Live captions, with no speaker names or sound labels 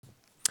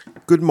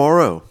Good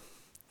morrow.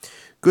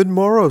 Good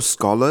morrow,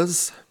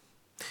 scholars.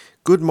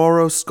 Good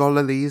morrow,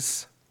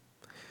 scholaries.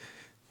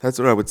 That's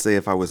what I would say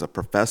if I was a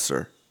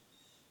professor.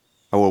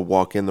 I would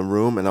walk in the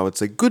room and I would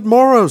say, Good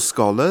morrow,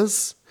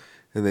 scholars.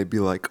 And they'd be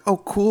like, oh,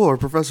 cool, our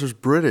professor's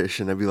British.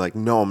 And I'd be like,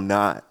 no, I'm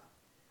not.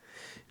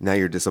 Now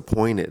you're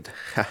disappointed.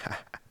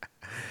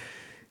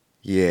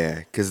 Yeah,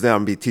 because then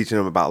I'd be teaching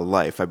them about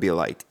life. I'd be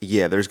like,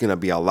 yeah, there's going to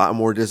be a lot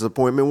more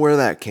disappointment where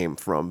that came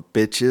from.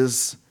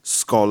 Bitches,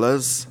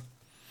 scholars.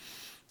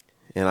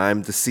 And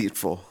I'm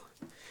deceitful.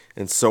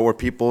 And so are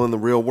people in the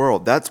real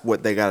world. That's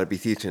what they got to be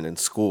teaching in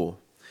school.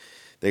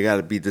 They got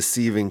to be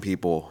deceiving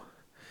people.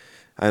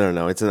 I don't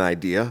know. It's an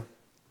idea.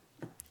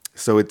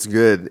 So it's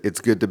good.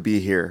 It's good to be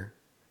here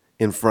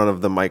in front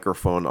of the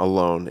microphone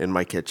alone in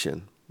my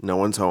kitchen. No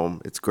one's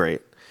home. It's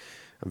great.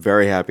 I'm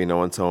very happy no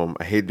one's home.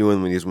 I hate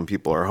doing these when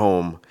people are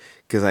home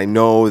because I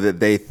know that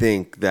they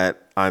think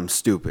that I'm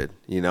stupid,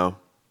 and I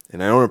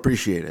don't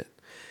appreciate it.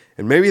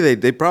 And maybe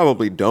they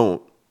probably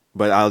don't,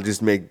 but I'll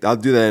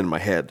do that in my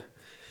head.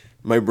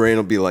 My brain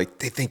will be like,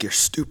 they think you're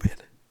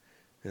stupid.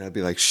 And I'd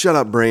be like, shut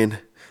up, brain.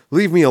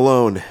 Leave me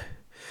alone.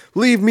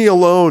 Leave me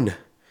alone.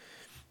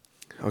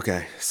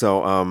 Okay,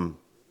 so,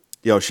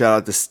 shout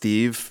out to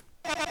Stevie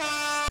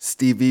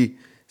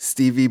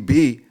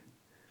B.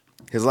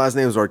 His last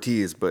name is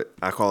Ortiz, but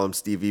I call him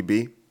Stevie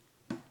B.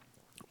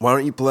 Why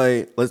don't you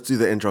let's do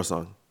the intro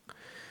song.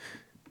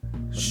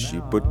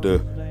 She put the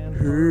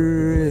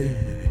her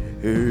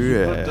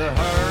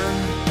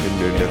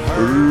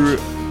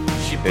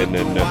and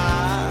then the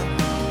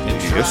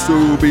yes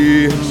to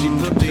be she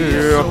put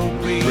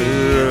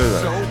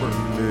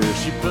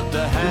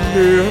the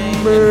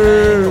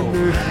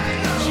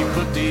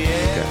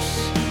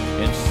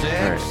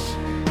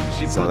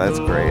so that's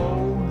great.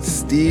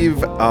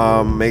 Steve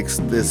makes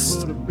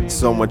this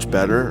so much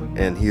better,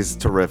 and he's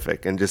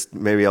terrific. And just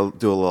maybe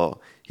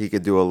he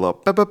could do a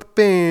little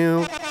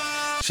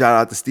shout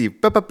out to Steve.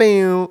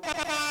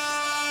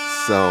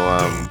 So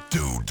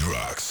do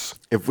drugs.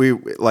 If we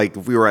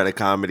were at a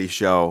comedy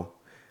show,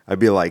 I'd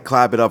be like,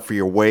 clap it up for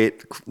your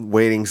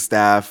waiting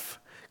staff,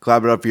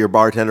 clap it up for your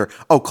bartender.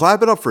 Oh,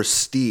 clap it up for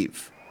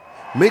Steve.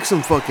 Make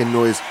some fucking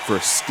noise for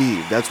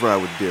Steve. That's what I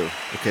would do.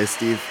 Okay,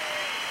 Steve?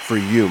 For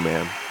you,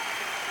 man.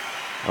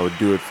 I would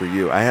do it for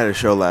you. I had a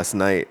show last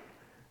night.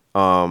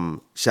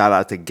 Shout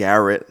out to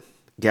Garrett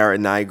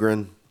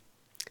Nygren,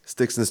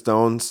 Sticks and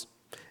Stones.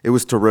 It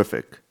was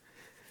terrific.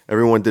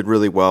 Everyone did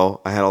really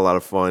well. I had a lot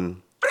of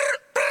fun.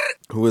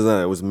 Who was on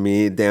it? It was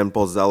me. Dan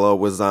Polzello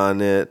was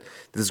on it.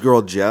 This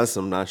girl, Jess,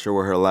 I'm not sure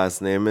what her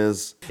last name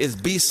is. It's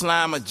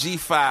B-Slime or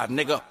G5,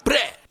 nigga.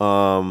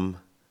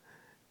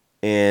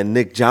 And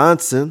Nick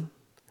Johnson,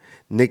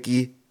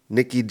 Nikki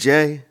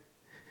J,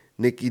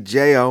 Nikki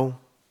J.O.,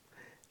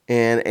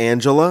 and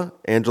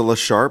Angela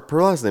Sharp.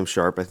 Her last name's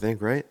Sharp, I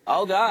think, right?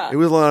 Oh God! It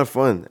was a lot of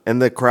fun,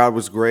 and the crowd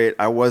was great.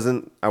 I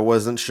wasn't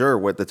sure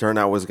what the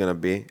turnout was gonna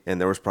be,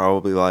 and there was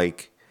probably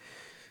like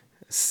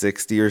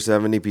 60 or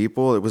 70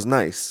 people. It was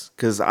nice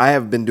because I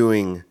have been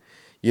doing,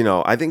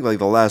 I think like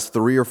the last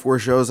 3 or 4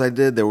 shows I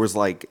did, there was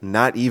like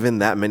not even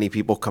that many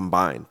people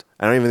combined.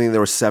 I don't even think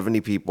there were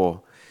 70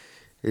 people.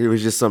 It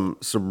was just some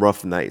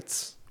rough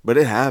nights, but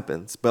it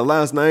happens. But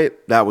last night,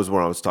 that was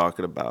what I was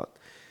talking about,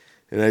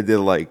 and I did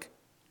like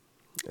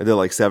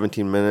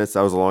 17 minutes.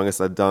 That was the longest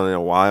I'd done in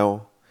a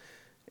while.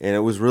 And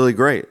it was really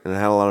great. And I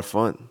had a lot of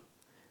fun.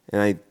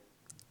 And I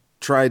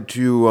tried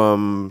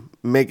to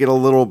paint a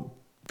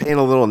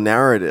little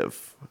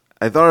narrative.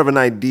 I thought of an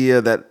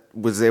idea that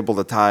was able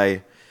to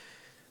tie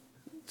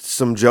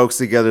some jokes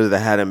together that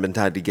hadn't been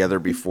tied together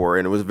before.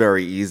 And it was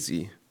very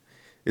easy.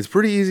 It's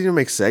pretty easy to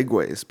make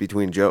segues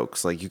between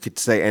jokes. Like you could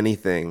say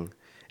anything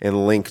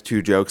and link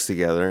 2 jokes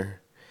together.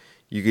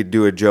 You could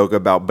do a joke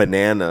about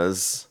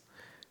bananas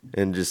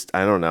and just,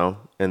 I don't know,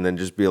 and then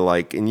just be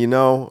like, and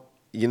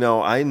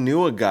I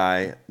knew a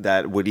guy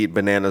that would eat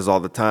bananas all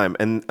the time,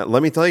 and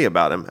let me tell you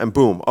about him, and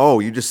boom,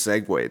 oh, you just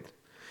segued.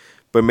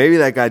 But maybe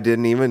that guy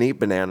didn't even eat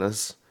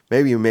bananas.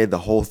 Maybe you made the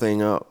whole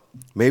thing up.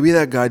 Maybe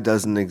that guy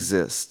doesn't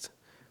exist.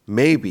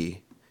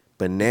 Maybe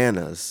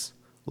bananas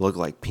look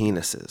like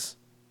penises.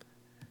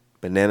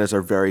 Bananas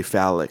are very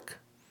phallic.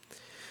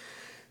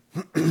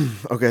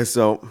 Okay,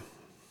 so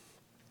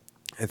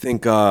I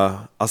think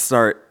I'll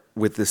start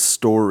with this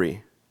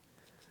story.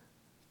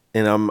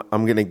 And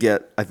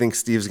I think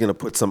Steve's going to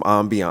put some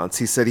ambiance.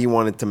 He said he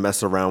wanted to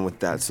mess around with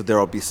that. So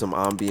there'll be some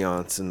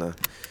ambiance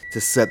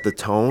to set the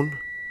tone,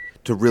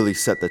 to really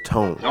set the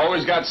tone.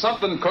 Always got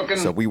something cooking.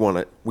 So we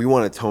want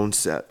a tone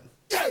set.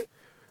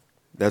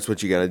 That's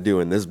what you got to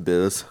do in this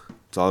biz.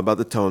 It's all about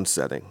the tone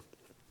setting.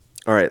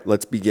 All right,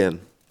 let's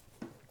begin.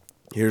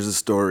 Here's the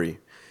story.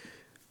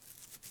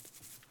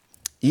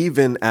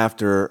 Even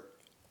after,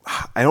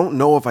 I don't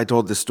know if I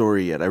told this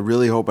story yet. I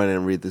really hope I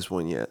didn't read this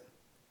one yet.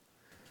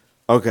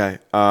 Okay.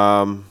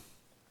 Oh,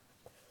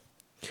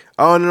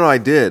 no, I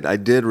did. I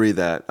did read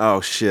that. Oh,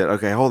 shit.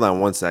 Okay, hold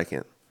on one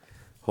second.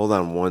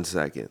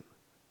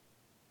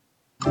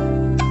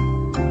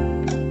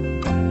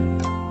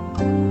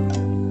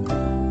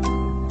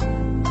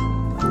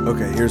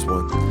 Okay, here's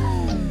one.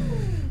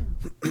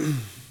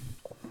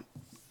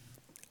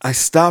 I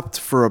stopped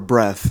for a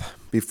breath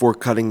before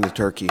cutting the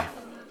turkey.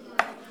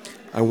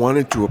 I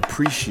wanted to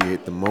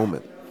appreciate the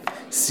moment.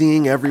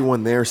 Seeing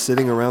everyone there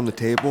sitting around the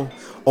table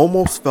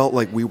almost felt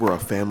like we were a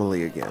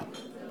family again.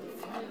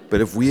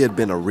 But if we had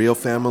been a real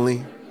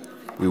family,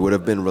 we would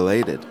have been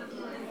related.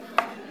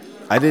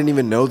 I didn't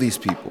even know these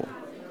people.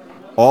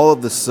 All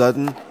of a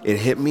sudden, it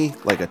hit me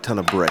like a ton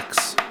of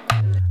bricks.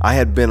 I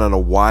had been on a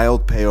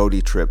wild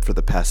peyote trip for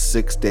the past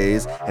 6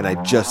 days, and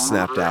I just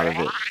snapped out of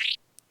it.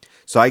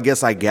 So I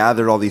guess I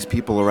gathered all these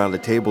people around a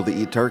table to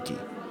eat turkey.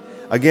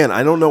 Again,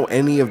 I don't know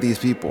any of these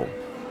people.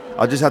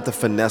 I'll just have to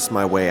finesse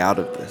my way out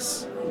of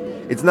this.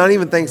 It's not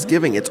even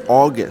Thanksgiving, it's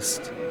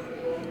August.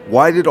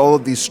 Why did all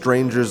of these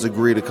strangers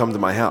agree to come to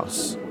my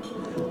house?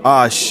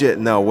 Ah, shit,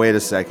 no, wait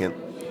a second.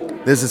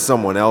 This is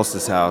someone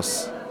else's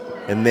house,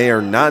 and they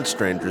are not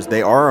strangers,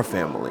 they are a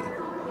family.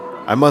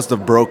 I must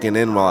have broken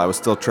in while I was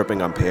still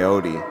tripping on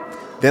peyote.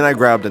 Then I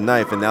grabbed a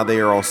knife, and now they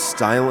are all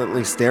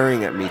silently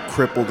staring at me,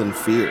 crippled in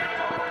fear.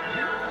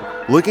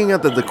 Looking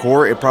at the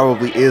decor, it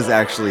probably is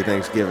actually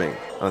Thanksgiving,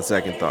 on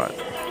second thought.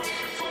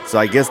 So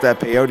I guess that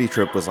peyote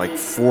trip was like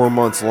 4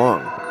 months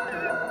long.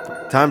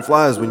 Time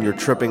flies when you're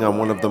tripping on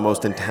one of the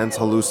most intense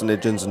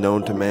hallucinogens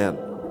known to man.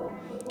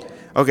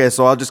 Okay,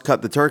 so I'll just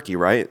cut the turkey,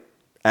 right?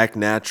 Act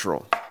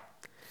natural.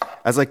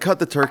 As I cut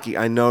the turkey,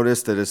 I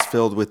noticed that it's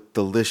filled with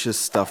delicious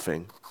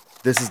stuffing.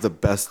 This is the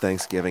best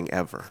Thanksgiving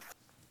ever.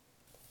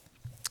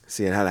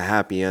 See, it had a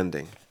happy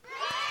ending.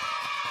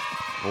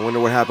 I wonder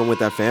what happened with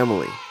that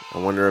family. I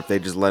wonder if they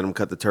just let him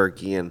cut the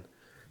turkey and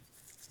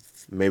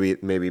maybe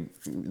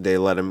they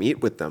let him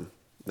eat with them.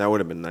 That would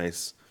have been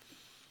nice.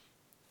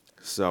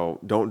 So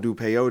don't do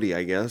peyote,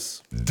 I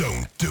guess.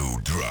 Don't do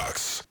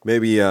drugs.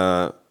 Maybe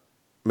I'll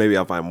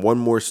find one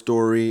more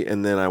story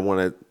and then I want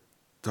to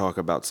talk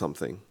about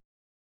something.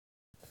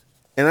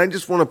 And I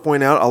just want to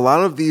point out a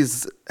lot of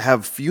these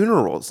have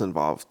funerals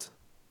involved.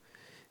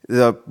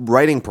 The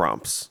writing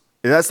prompts.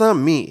 That's not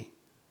me.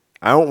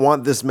 I don't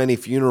want this many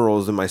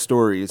funerals in my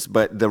stories,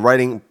 but the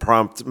writing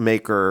prompt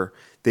maker,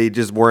 they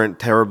just weren't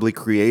terribly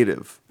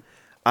creative.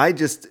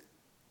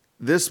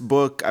 This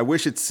book, I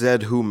wish it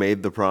said who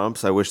made the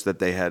prompts. I wish that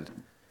they had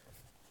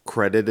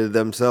credited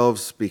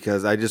themselves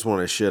because I just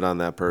want to shit on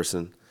that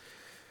person.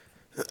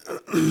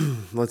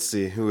 Let's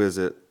see, who is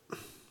it?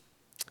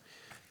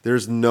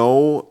 There's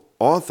no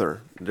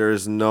author.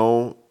 There's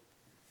no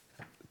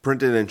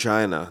printed in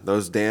China.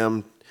 Those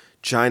damn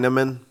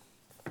Chinamen.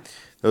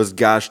 Those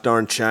gosh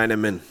darn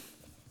Chinamen.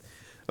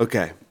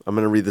 Okay, I'm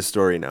going to read the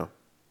story now.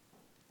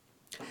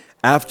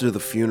 After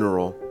the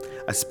funeral,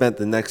 I spent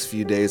the next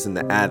few days in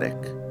the attic,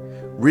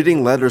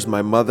 reading letters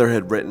my mother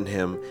had written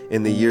him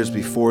in the years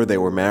before they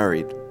were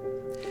married.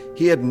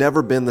 He had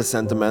never been the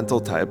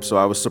sentimental type, so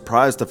I was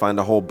surprised to find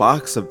a whole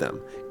box of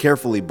them,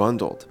 carefully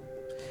bundled.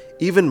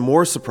 Even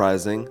more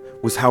surprising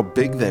was how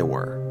big they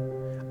were.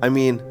 I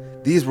mean,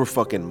 these were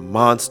fucking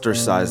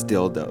monster-sized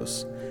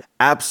dildos.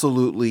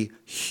 Absolutely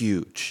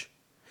huge.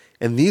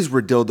 And these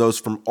were dildos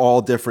from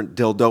all different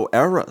dildo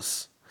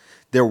eras.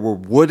 There were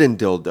wooden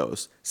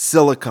dildos,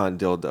 silicone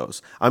dildos.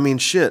 I mean,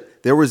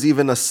 shit, there was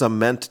even a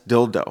cement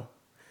dildo.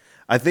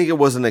 I think it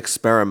was an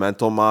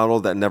experimental model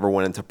that never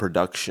went into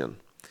production.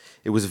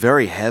 It was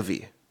very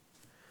heavy.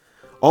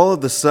 All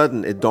of a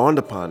sudden, it dawned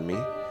upon me,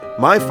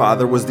 my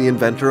father was the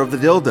inventor of the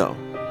dildo.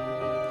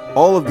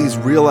 All of these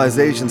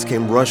realizations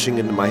came rushing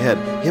into my head.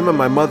 Him and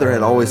my mother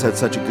had always had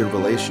such a good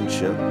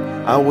relationship.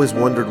 I always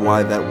wondered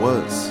why that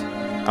was.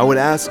 I would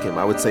ask him,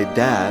 I would say,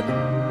 Dad,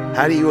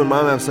 how do you and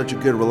Mom have such a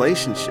good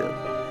relationship?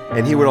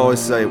 And he would always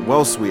say,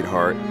 well,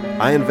 sweetheart,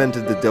 I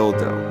invented the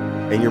dildo,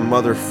 and your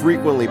mother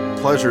frequently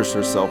pleasures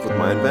herself with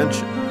my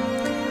invention.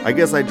 I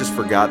guess I just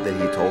forgot that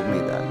he told me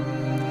that.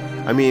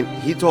 I mean,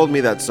 he told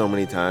me that so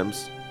many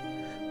times.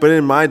 But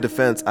in my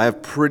defense, I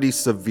have pretty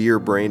severe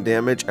brain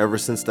damage ever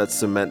since that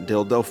cement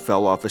dildo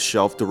fell off a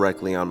shelf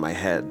directly on my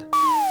head.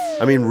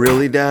 I mean,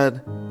 really,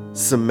 Dad?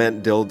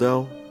 Cement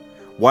dildo?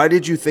 Why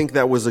did you think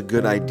that was a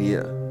good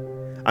idea?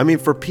 I mean,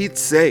 for Pete's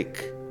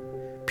sake.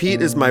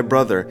 Pete is my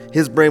brother.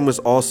 His brain was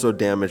also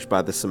damaged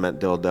by the cement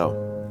dildo.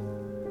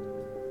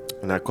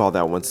 And I call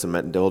that one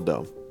cement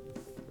dildo.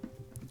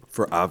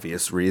 For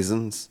obvious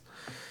reasons.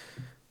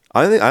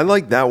 I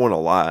like that one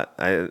a lot.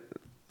 I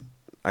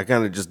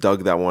kind of just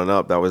dug that one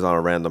up. That was on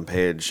a random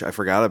page. I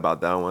forgot about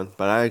that one.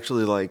 But I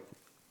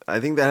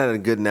think that had a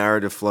good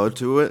narrative flow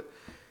to it.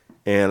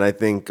 And I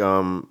think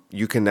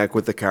you connect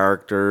with the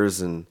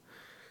characters and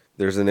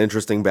there's an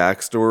interesting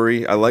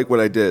backstory. I like what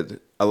I did.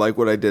 I like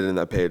what I did in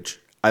that page.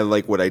 I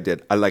like what I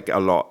did. I like it a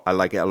lot. I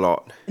like it a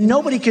lot.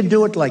 Nobody can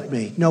do it like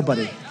me.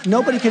 Nobody.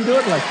 Nobody can do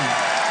it like me.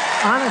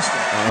 Honestly.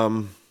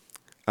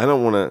 I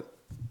don't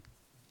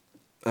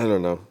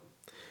know.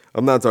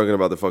 I'm not talking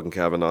about the fucking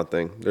Kavanaugh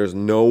thing. There's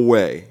no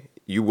way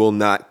you will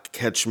not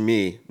catch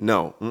me.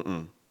 No.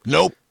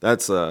 Nope.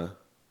 That's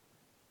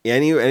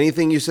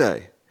anything you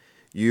say,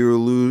 you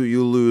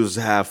lose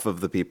half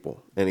of the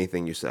people.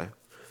 Anything you say.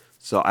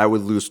 So I would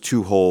lose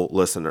 2 whole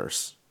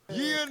listeners.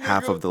 Yeah,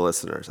 half of the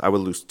listeners. I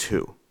would lose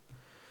 2.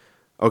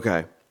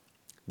 Okay.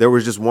 There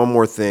was just one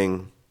more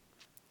thing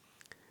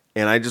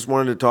And I just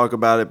wanted to talk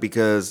about it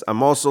because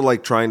I'm also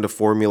like trying to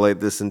formulate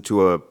this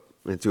into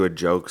a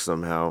joke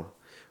somehow,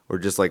 or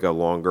just like a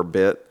longer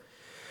bit.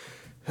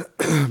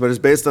 But it's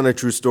based on a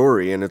true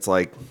story, and it's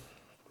like,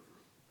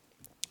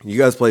 you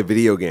guys play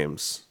video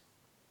games.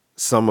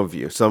 Some of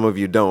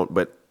you don't,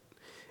 but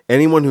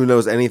anyone who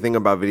knows anything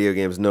about video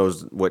games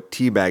knows what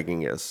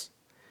teabagging is.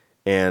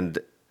 And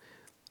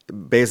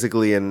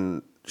basically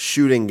in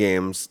shooting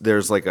games,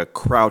 there's like a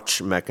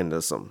crouch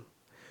mechanism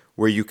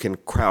where you can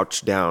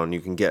crouch down. You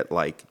can get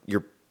like,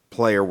 your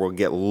player will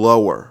get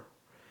lower.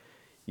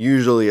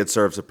 Usually it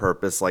serves a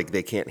purpose, like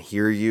they can't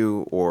hear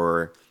you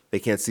or they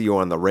can't see you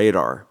on the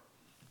radar.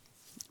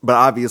 But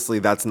obviously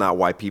that's not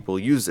why people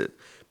use it.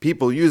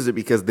 People use it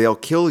because they'll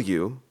kill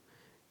you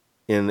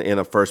in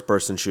a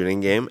first-person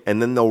shooting game,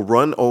 and then they'll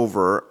run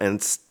over and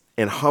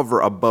hover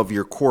above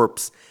your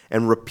corpse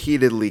and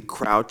repeatedly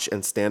crouch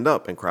and stand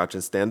up and crouch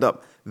and stand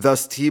up,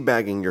 thus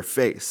teabagging your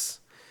face.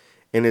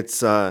 And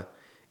it's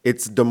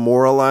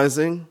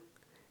demoralizing,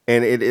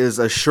 and it is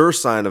a sure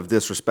sign of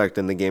disrespect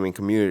in the gaming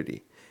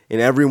community.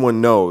 And everyone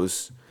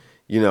knows,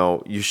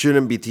 you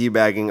shouldn't be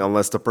teabagging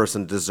unless the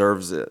person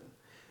deserves it.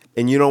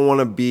 And you don't want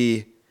to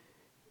be...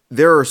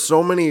 There are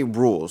so many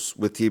rules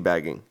with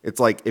teabagging. It's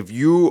like if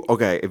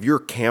you're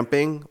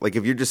camping, like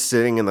if you're just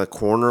sitting in the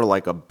corner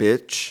like a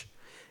bitch,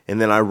 and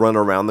then I run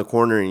around the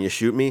corner and you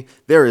shoot me,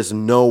 there is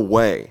no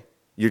way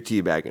you're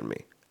teabagging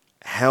me.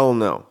 Hell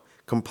no.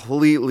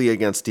 Completely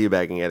against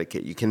teabagging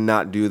etiquette. You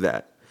cannot do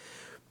that.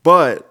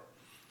 But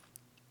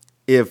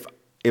if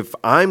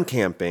I'm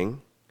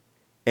camping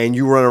and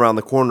you run around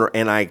the corner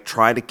and I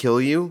try to kill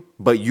you,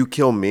 but you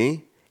kill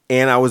me,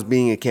 and I was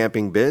being a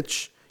camping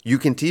bitch, you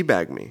can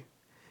teabag me.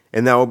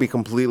 And that will be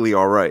completely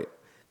all right.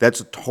 That's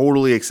a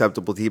totally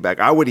acceptable teabag.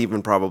 I would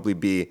even probably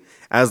be,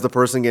 as the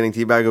person getting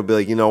teabag, I would be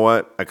like, you know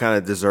what? I kind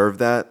of deserve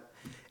that.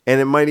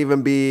 And it might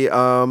even be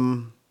like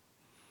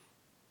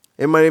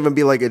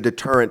a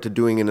deterrent to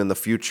doing it in the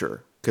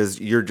future. Because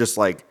you're just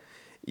like,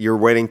 you're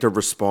waiting to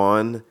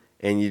respawn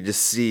and you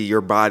just see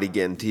your body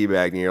getting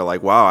teabagged and you're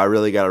like, wow, I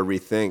really got to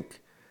rethink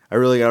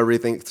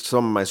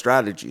some of my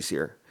strategies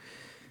here.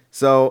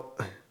 So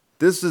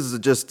this is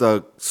just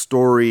a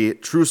story,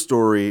 true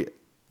story,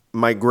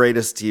 my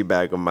greatest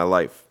teabag of my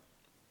life.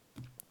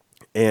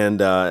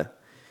 And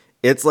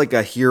it's like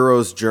a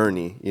hero's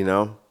journey,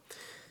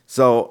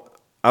 So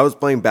I was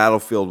playing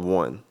Battlefield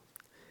 1.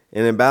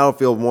 And in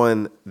Battlefield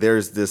 1,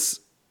 there's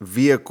this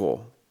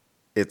vehicle.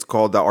 It's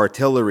called the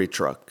artillery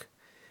truck.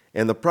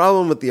 And the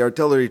problem with the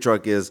artillery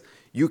truck is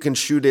you can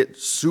shoot it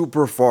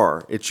super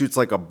far. It shoots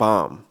like a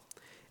bomb.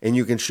 And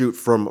you can shoot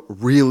from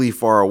really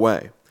far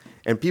away.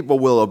 And people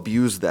will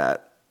abuse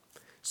that.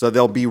 So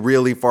they'll be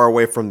really far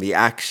away from the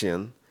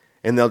action.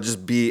 And they'll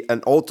just be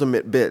an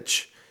ultimate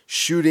bitch,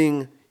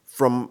 shooting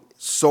from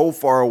so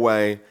far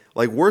away,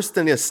 like worse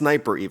than a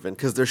sniper even,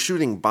 because they're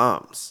shooting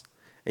bombs,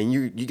 and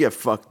you get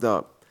fucked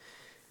up.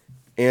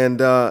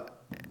 And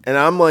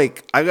I'm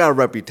like, I got a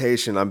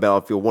reputation on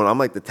Battlefield 1. I'm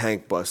like the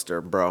tank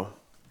buster, bro.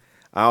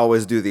 I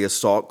always do the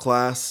assault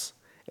class,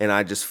 and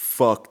I just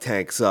fuck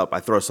tanks up. I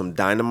throw some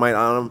dynamite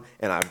on them,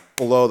 and I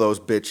blow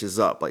those bitches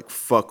up, like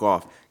fuck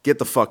off. Get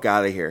the fuck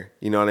out of here.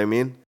 You know what I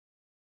mean?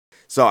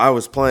 So I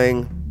was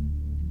playing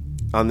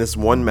on this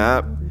one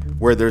map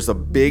where there's a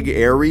big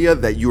area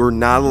that you're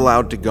not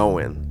allowed to go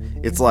in.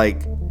 It's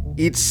like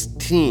each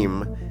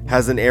team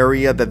has an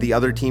area that the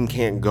other team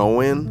can't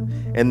go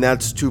in, and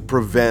that's to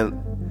prevent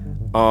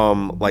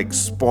like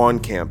spawn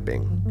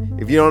camping.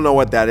 If you don't know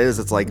what that is,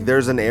 it's like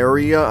there's an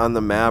area on the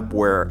map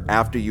where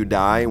after you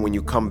die, when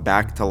you come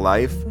back to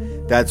life,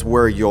 that's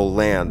where you'll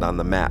land on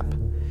the map.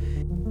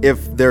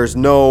 If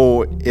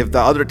the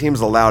other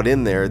team's allowed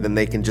in there, then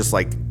they can just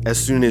like, as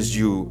soon as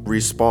you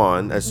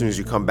respawn, as soon as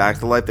you come back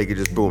to life, they could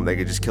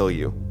just kill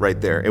you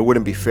right there. It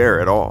wouldn't be fair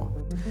at all.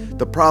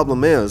 The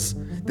problem is,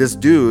 this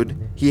dude,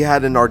 he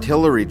had an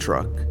artillery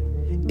truck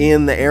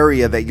in the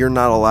area that you're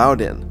not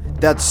allowed in.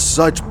 That's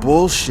such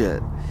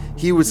bullshit.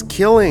 He was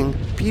killing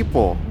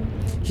people.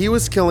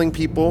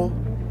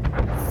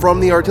 From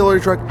the artillery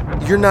truck.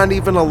 You're not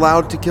even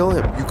allowed to kill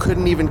him. You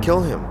couldn't even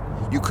kill him.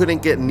 You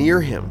couldn't get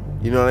near him.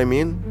 You know what I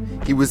mean?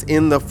 He was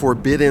in the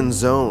forbidden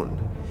zone.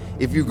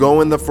 If you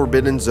go in the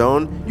forbidden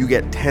zone, you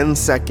get 10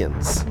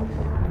 seconds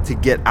to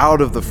get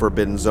out of the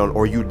forbidden zone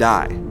or you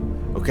die.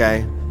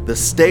 Okay? The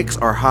stakes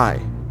are high.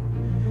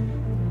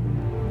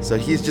 So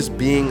he's just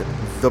being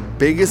the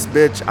biggest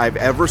bitch I've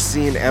ever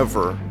seen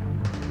ever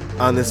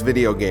on this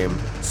video game.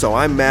 So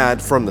I'm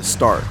mad from the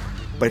start.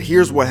 But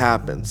here's what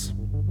happens.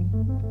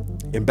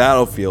 In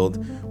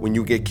Battlefield, when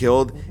you get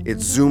killed, it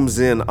zooms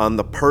in on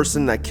the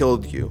person that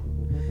killed you.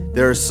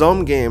 There are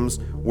some games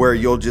where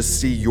you'll just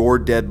see your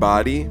dead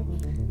body.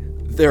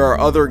 There are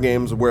other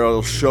games where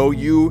it'll show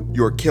you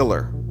your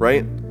killer,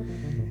 right?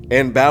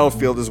 And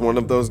Battlefield is one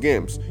of those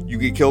games. You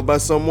get killed by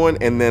someone,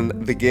 and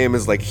then the game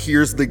is like,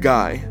 here's the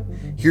guy.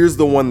 Here's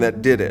the one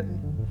that did it.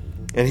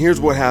 And here's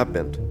what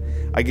happened.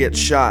 I get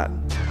shot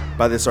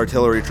by this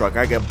artillery truck.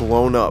 I get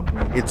blown up.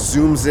 It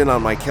zooms in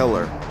on my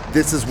killer.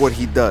 This is what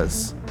he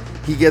does.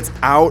 He gets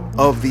out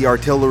of the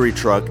artillery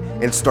truck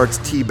and starts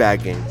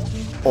teabagging.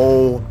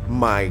 Oh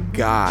my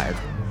God.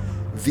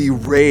 The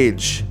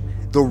rage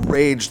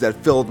that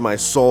filled my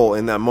soul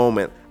in that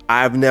moment.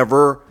 I would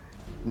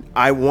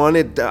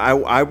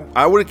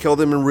have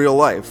killed him in real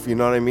life. You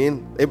know what I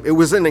mean? It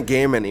wasn't a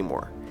game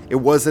anymore. It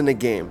wasn't a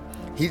game.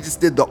 He just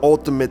did the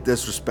ultimate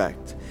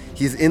disrespect.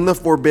 He's in the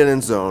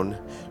forbidden zone,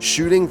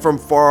 shooting from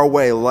far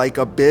away like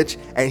a bitch,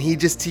 and he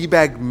just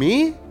teabagged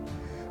me?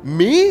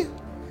 Me?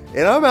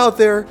 And I'm out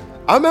there.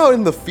 I'm out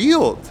in the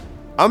field.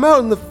 I'm out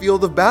in the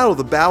field of battle,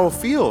 the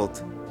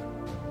battlefield.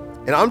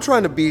 And I'm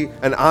trying to be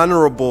an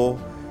honorable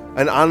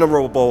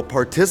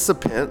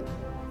participant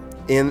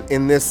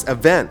in this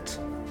event,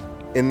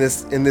 in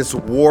this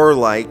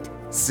warlike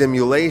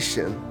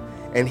simulation.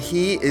 And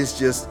he is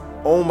just,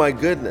 oh my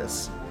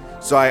goodness.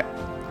 So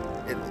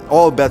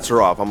all bets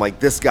are off. I'm like,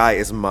 this guy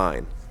is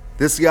mine.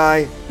 This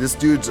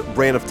dude's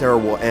reign of terror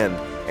will end.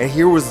 And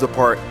here was the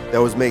part that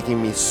was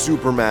making me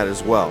super mad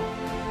as well.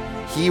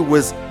 He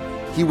was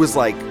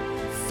like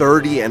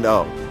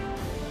 30-0.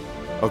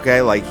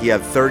 Okay, like he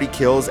had 30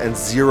 kills and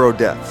 0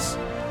 deaths.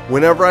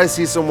 Whenever I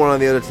see someone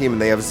on the other team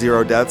and they have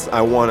 0 deaths,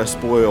 I want to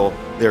spoil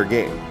their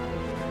game.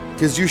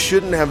 Because you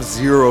shouldn't have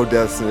 0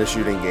 deaths in a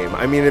shooting game.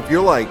 I mean, if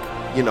you're like,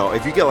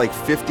 if you get like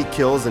 50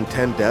 kills and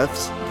 10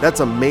 deaths, that's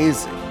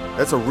amazing.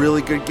 That's a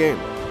really good game.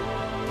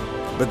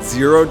 But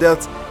 0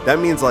 deaths, that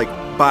means like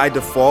by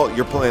default,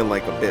 you're playing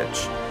like a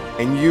bitch.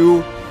 And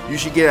you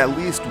should get at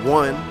least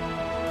 1.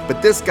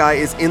 But this guy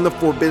is in the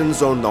forbidden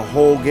zone the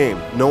whole game.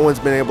 No one's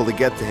been able to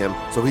get to him,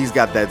 so he's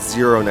got that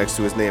 0 next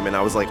to his name. And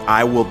I was like,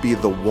 I will be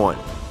the one.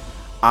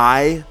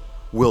 I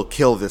will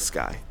kill this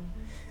guy.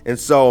 And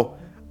so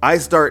I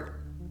start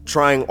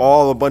trying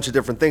a bunch of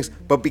different things.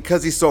 But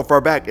because he's so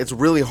far back, it's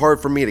really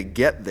hard for me to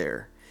get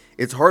there.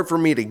 It's hard for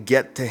me to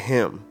get to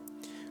him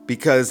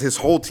because his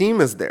whole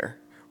team is there,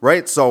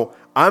 right? So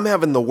I'm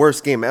having the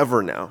worst game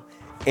ever now.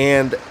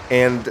 And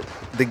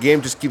the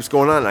game just keeps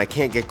going on, and I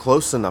can't get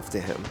close enough to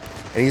him.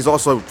 And he's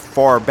also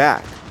far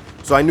back.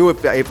 So I knew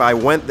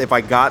if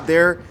I got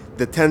there,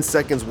 the 10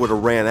 seconds would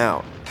have ran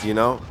out,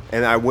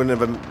 and I wouldn't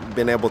have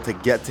been able to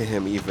get to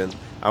him even.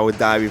 I would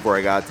die before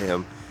I got to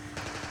him.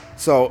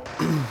 So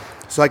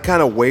I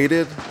kind of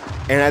waited,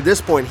 and at this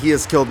point, he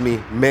has killed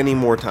me many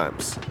more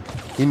times.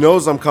 He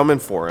knows I'm coming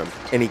for him,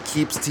 and he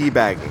keeps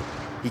teabagging.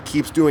 He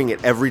keeps doing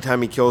it every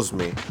time he kills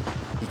me.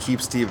 He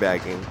keeps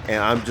teabagging, and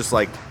I'm just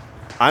like,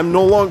 I'm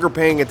no longer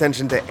paying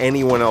attention to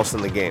anyone else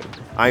in the game.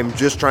 I'm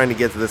just trying to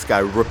get to this guy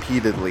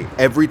repeatedly.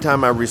 Every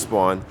time I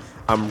respawn,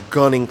 I'm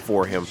gunning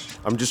for him.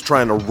 I'm just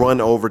trying to run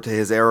over to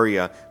his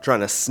area, trying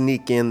to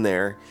sneak in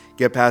there,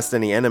 get past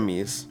any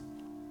enemies.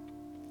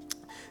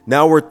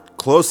 Now we're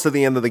close to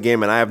the end of the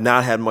game, and I have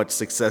not had much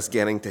success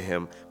getting to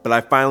him, but I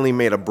finally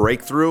made a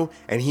breakthrough,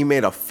 and he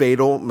made a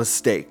fatal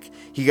mistake.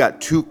 He got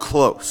too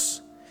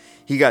close.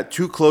 He got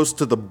too close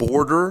to the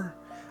border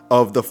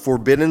of the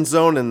forbidden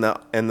zone and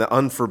the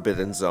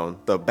unforbidden zone,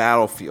 the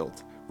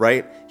battlefield,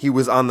 right? He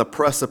was on the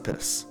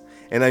precipice,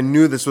 and I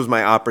knew this was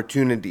my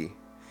opportunity.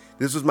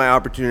 This was my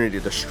opportunity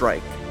to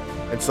strike.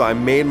 And so I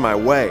made my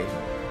way,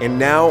 and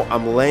now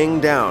I'm laying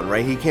down,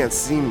 right? He can't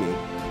see me.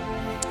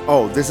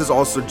 Oh, this is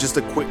also just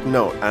a quick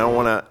note. I don't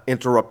want to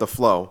interrupt the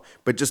flow,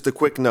 but just a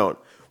quick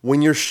note.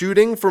 When you're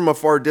shooting from a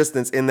far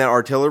distance in that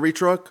artillery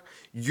truck,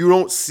 you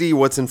don't see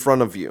what's in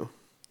front of you.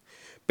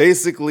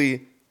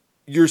 Basically,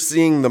 you're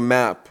seeing the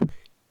map.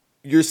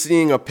 You're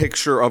seeing a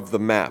picture of the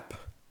map.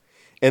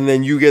 And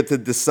then you get to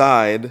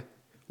decide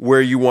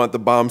where you want the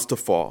bombs to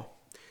fall.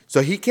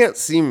 So he can't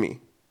see me.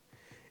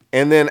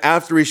 And then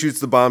after he shoots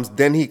the bombs,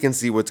 then he can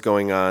see what's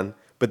going on.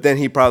 But then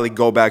he'd probably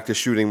go back to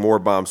shooting more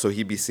bombs, so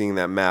he'd be seeing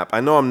that map. I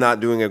know I'm not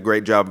doing a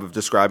great job of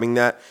describing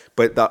that,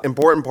 but the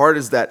important part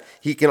is that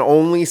he can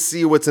only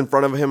see what's in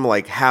front of him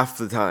like half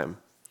the time.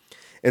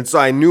 And so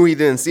I knew he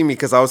didn't see me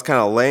because I was kind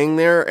of laying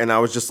there, and I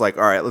was just like,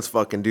 all right, let's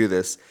fucking do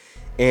this.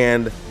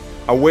 And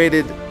I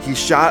waited. He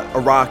shot a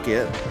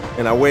rocket,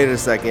 and I waited a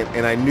second,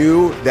 and I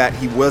knew that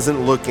he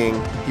wasn't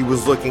looking. He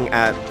was looking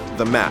at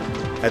the map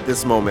at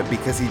this moment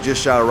because he just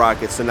shot a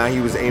rocket, so now he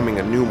was aiming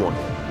a new one.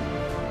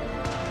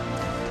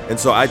 And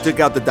so I took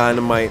out the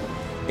dynamite,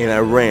 and I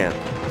ran.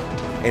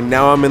 And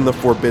now I'm in the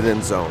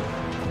forbidden zone.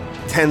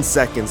 10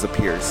 seconds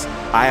appears.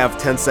 I have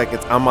 10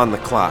 seconds. I'm on the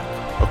clock,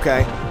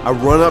 okay? I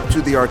run up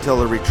to the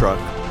artillery truck,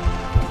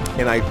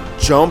 and I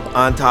jump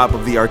on top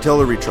of the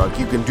artillery truck.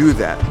 You can do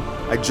that.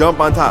 I jump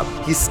on top.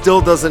 He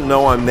still doesn't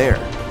know I'm there.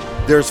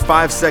 There's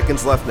 5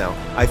 seconds left now.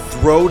 I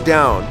throw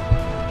down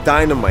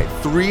dynamite,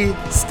 3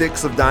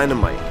 sticks of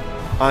dynamite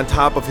on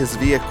top of his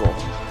vehicle.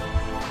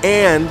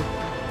 And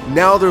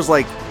now there's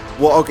like,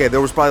 well, okay, there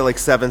was probably like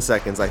 7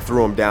 seconds. I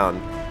threw him down.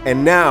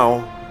 And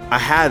now I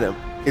had him.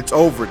 It's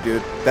over,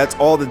 dude. That's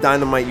all the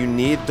dynamite you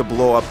need to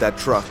blow up that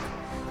truck.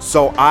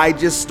 So I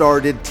just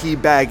started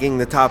teabagging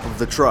the top of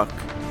the truck.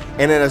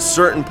 And at a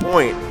certain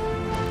point,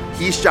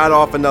 he shot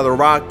off another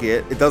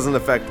rocket. It doesn't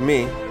affect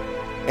me.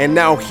 And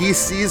now he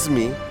sees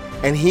me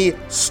and he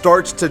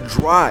starts to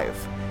drive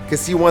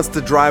because he wants to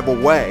drive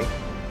away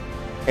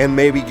and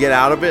maybe get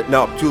out of it.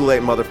 No, too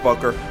late,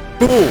 motherfucker.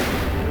 Boom.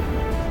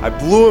 I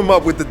blew him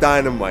up with the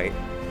dynamite.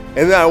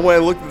 And then when I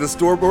looked at the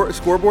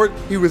scoreboard,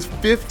 he was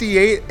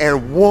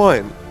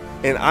 58-1.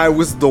 And I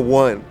was the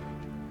one.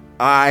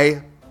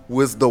 I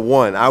was the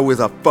one. I was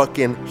a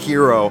fucking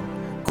hero.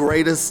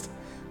 Greatest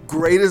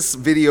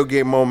video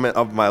game moment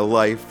of my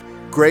life.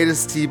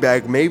 Greatest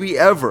teabag maybe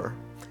ever.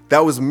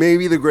 That was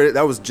maybe the greatest.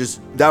 That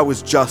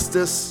was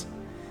justice.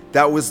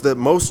 That was the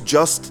most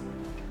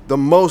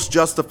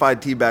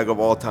justified teabag of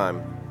all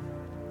time.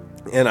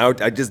 And I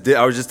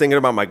was just thinking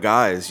about my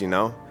guys, you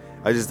know?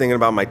 I was just thinking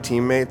about my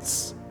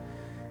teammates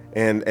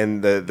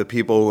and the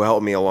people who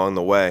helped me along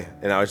the way.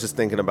 And I was just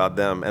thinking about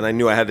them. And I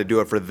knew I had to do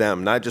it for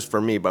them, not just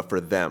for me, but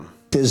for them.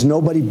 There's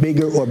nobody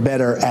bigger or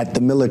better at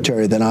the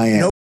military than I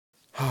am.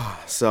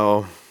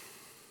 So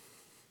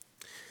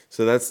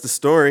that's the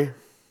story.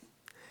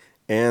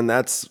 And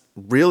that's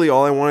really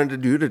all I wanted to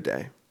do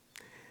today.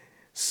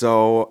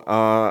 So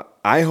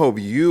I hope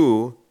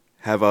you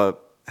have a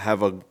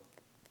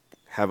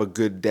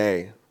good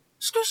day.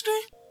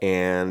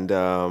 And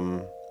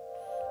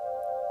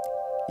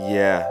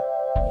yeah.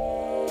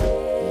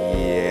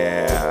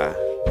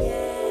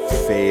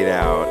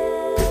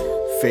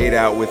 Fade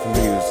out with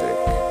music.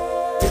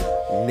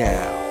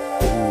 Now.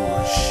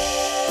 Whoosh.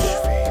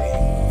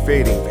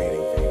 Fading.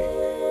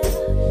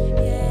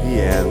 The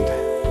end.